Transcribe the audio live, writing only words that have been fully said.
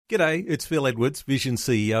G'day, it's Phil Edwards, Vision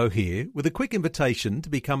CEO here, with a quick invitation to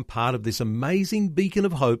become part of this amazing beacon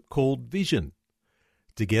of hope called Vision.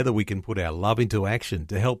 Together we can put our love into action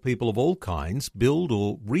to help people of all kinds build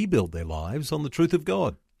or rebuild their lives on the truth of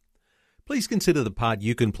God. Please consider the part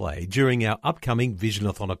you can play during our upcoming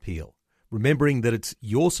Visionathon appeal, remembering that it's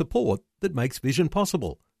your support that makes Vision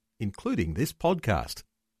possible, including this podcast.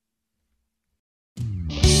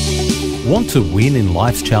 Want to win in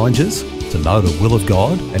life's challenges? To know the will of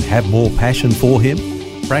God and have more passion for Him?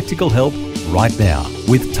 Practical help right now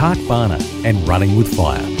with Tak Bhana and Running with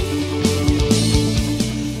Fire.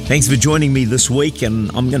 Thanks for joining me this week, and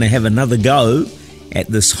I'm going to have another go at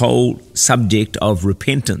this whole subject of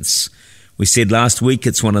repentance. We said last week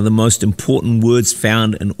it's one of the most important words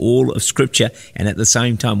found in all of Scripture, and at the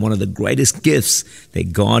same time one of the greatest gifts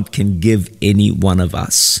that God can give any one of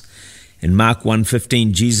us. In Mark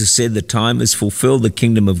 1:15, Jesus said, "The time is fulfilled, the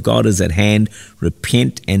kingdom of God is at hand.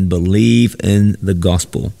 Repent and believe in the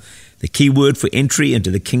gospel." The key word for entry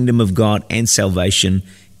into the kingdom of God and salvation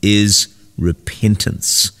is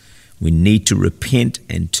repentance. We need to repent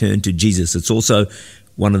and turn to Jesus. It's also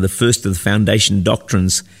one of the first of the foundation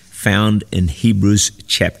doctrines found in Hebrews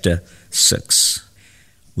chapter 6.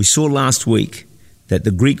 We saw last week that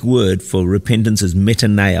the Greek word for repentance is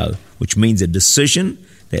metaneo, which means a decision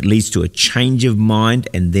that leads to a change of mind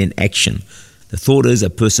and then action. The thought is a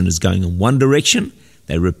person is going in one direction,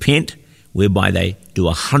 they repent, whereby they do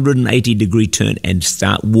a 180-degree turn and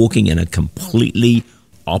start walking in a completely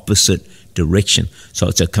opposite direction. So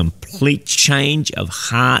it's a complete change of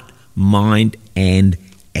heart, mind, and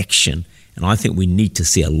action. And I think we need to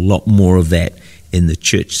see a lot more of that in the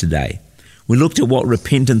church today. We looked at what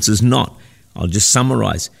repentance is not. I'll just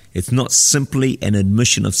summarize. It's not simply an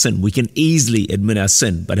admission of sin. We can easily admit our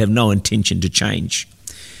sin, but have no intention to change.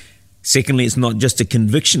 Secondly, it's not just a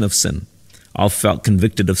conviction of sin. I've felt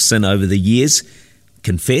convicted of sin over the years,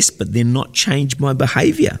 confessed, but then not changed my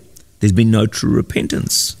behavior. There's been no true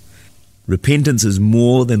repentance. Repentance is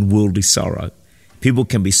more than worldly sorrow. People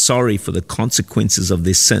can be sorry for the consequences of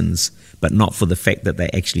their sins, but not for the fact that they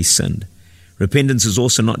actually sinned. Repentance is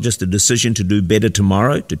also not just a decision to do better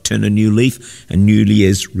tomorrow, to turn a new leaf, a New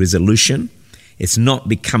Year's resolution. It's not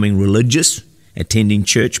becoming religious, attending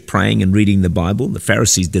church, praying and reading the Bible. The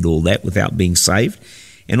Pharisees did all that without being saved.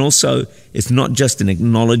 And also, it's not just an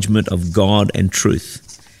acknowledgement of God and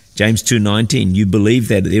truth. James 2:19, you believe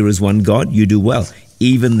that there is one God, you do well.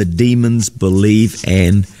 Even the demons believe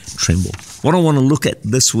and tremble. What I want to look at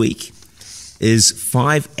this week is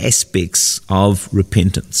 5 aspects of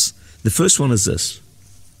repentance. The first one is this: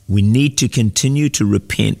 we need to continue to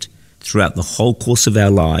repent throughout the whole course of our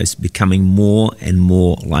lives, becoming more and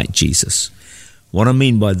more like Jesus. What I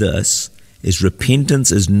mean by this is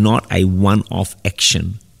repentance is not a one-off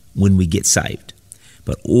action when we get saved,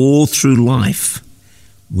 but all through life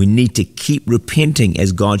we need to keep repenting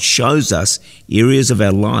as God shows us areas of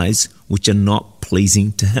our lives which are not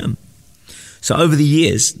pleasing to Him. So over the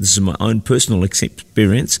years, this is my own personal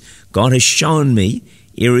experience, God has shown me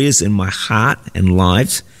areas in my heart and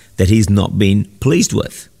lives that He's not been pleased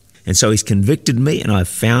with. And so He's convicted me, and I've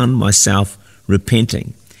found myself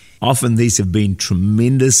repenting. Often these have been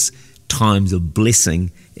tremendous times of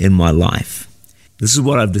blessing in my life. This is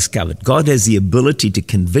what I've discovered. God has the ability to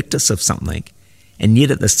convict us of something, and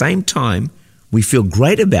yet at the same time, we feel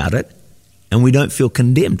great about it, and we don't feel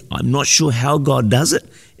condemned. I'm not sure how God does it.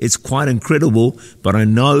 It's quite incredible, but I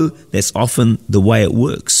know that's often the way it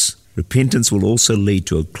works. Repentance will also lead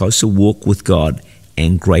to a closer walk with God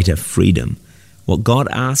and greater freedom. What God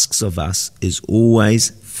asks of us is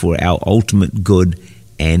always for our ultimate good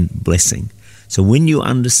and blessing. So when you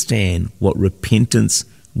understand what repentance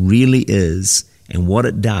really is and what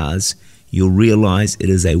it does, you'll realize it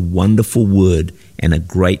is a wonderful word and a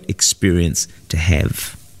great experience to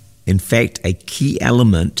have. In fact, a key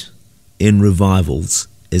element in revivals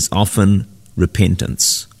is often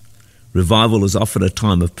repentance. Revival is often a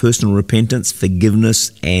time of personal repentance,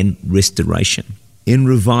 forgiveness, and restoration. In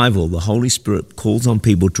revival, the Holy Spirit calls on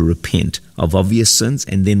people to repent of obvious sins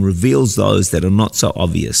and then reveals those that are not so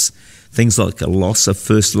obvious. Things like a loss of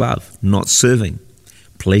first love, not serving,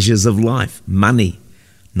 pleasures of life, money,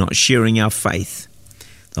 not sharing our faith.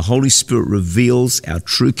 The Holy Spirit reveals our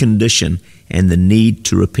true condition and the need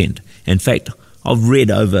to repent. In fact, I've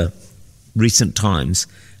read over recent times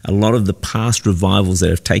a lot of the past revivals that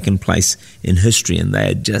have taken place in history, and they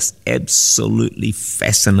are just absolutely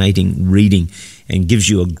fascinating reading and gives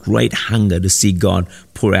you a great hunger to see God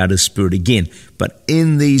pour out His Spirit again. But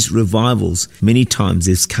in these revivals, many times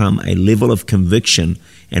there's come a level of conviction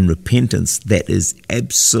and repentance that is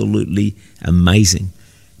absolutely amazing.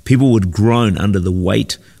 People would groan under the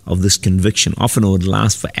weight of this conviction. Often it would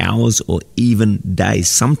last for hours or even days.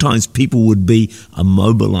 Sometimes people would be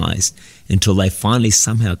immobilized until they finally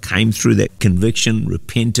somehow came through that conviction,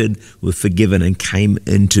 repented, were forgiven, and came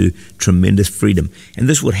into tremendous freedom. And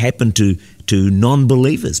this would happen to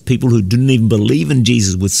non-believers. People who didn't even believe in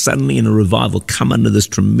Jesus would suddenly in a revival come under this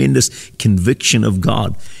tremendous conviction of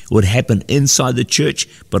God. It would happen inside the church,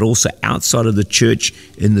 but also outside of the church,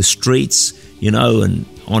 in the streets, and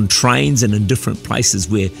on trains and in different places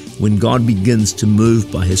where when God begins to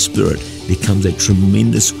move by His Spirit, becomes a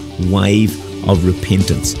tremendous wave of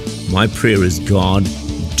repentance. My prayer is, God,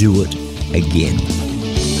 do it again.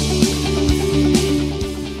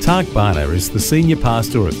 Tak Bhana is the Senior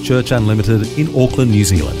Pastor of Church Unlimited in Auckland, New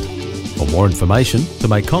Zealand. For more information, to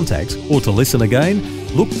make contact or to listen again,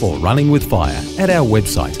 look for Running with Fire at our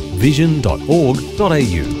website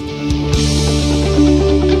vision.org.au.